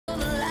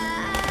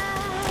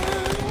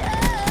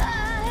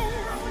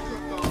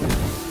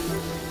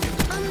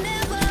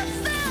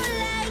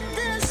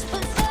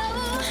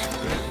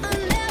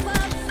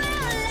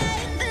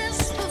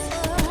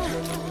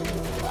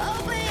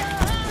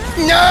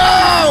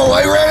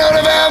I ran out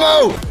of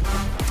ammo!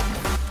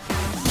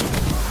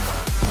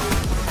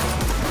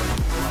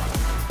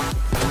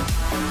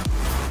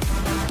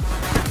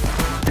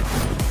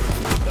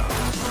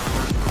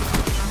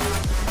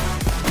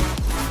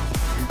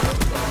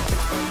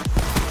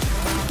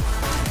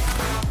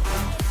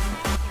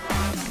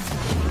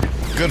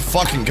 Good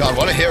fucking god,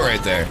 what a hit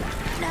right there.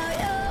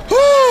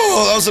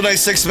 Whew, that was a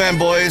nice 6-man,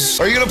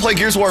 boys. Are you gonna play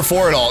Gears of War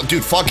 4 at all?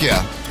 Dude, fuck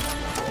yeah.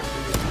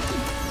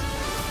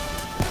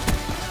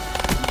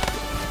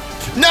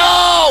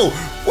 No!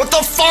 What the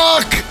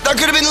fuck? That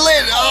could have been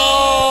lit.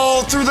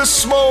 Oh, through the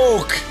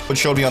smoke. What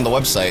showed me on the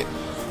website?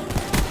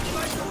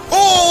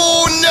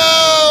 Oh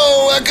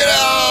no! I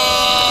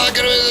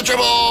could have been the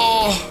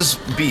triple. This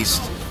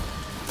beast.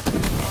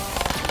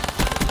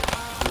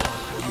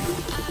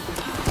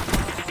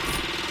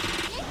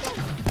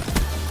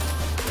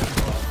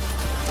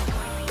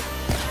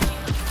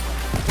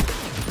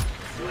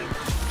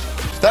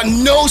 That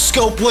no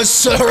scope was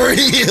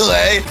surreal,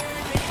 eh?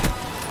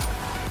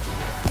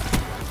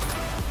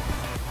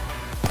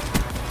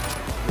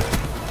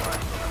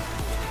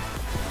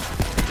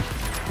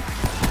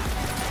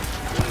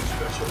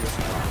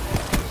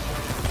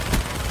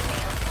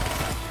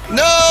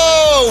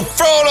 No!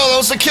 Frodo, that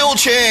was the kill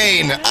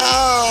chain!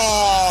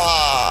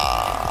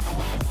 Ah!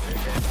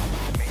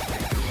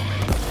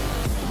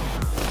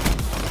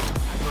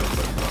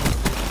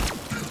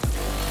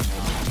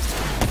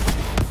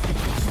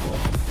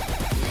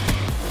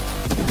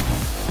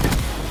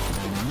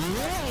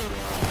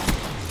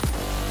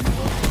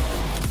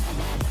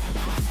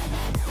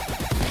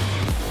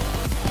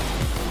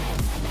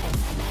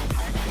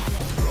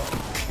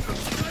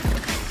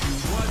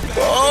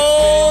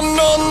 Oh,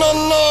 no, no,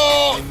 no!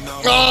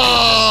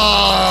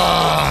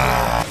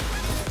 Ah!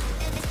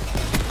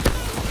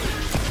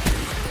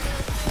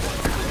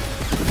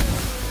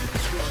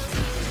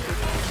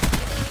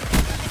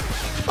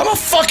 I'm a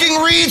fucking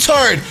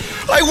retard!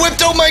 I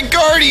whipped out my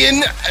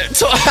Guardian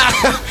to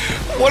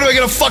what, am I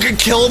gonna fucking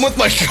kill him with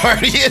my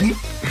Guardian?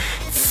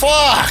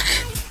 Fuck!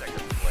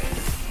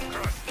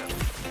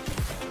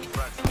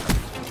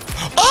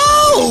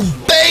 Oh,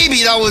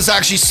 baby, that was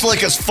actually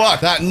slick as fuck.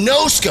 That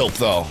no-scope,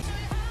 though.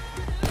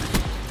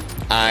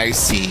 I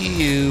see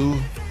you.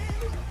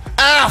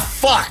 Ah,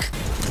 fuck!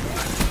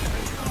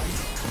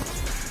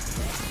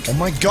 Oh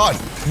my god.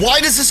 Why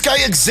does this guy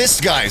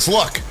exist, guys?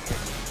 Look.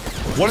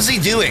 What is he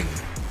doing?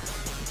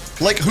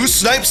 Like, who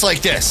snipes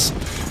like this?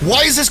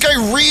 Why is this guy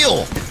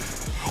real?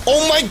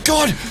 Oh my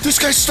god! This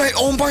guy sniped.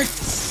 Oh my.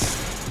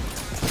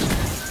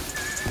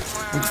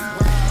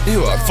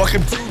 Ew, I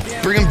fucking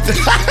bring him.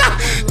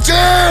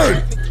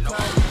 Dude!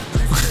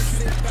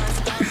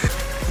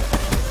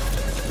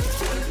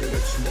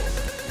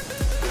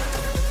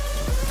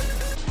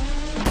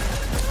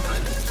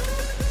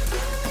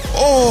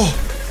 Oh,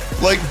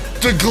 like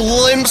the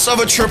glimpse of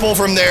a triple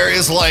from there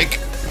is like,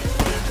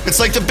 it's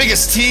like the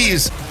biggest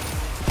tease.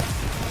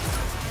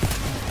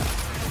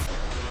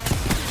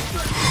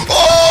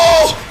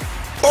 Oh,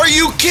 are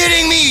you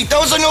kidding me? That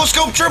was a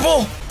no-scope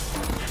triple.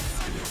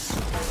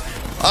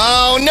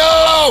 Oh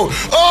no!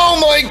 Oh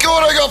my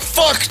god, I got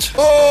fucked.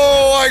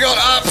 Oh, I got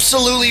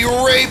absolutely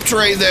raped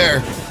right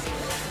there.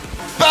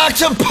 Back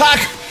to back.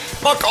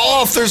 Fuck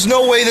off. There's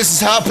no way this is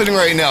happening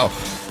right now.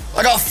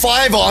 I got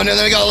 5 on and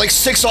then I got like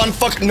 6 on.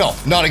 Fuck. No,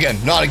 not again.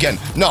 Not again.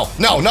 No,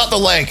 no, not the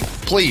leg.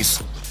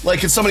 Please. Like,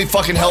 can somebody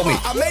fucking help me?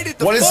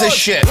 What is this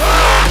shit?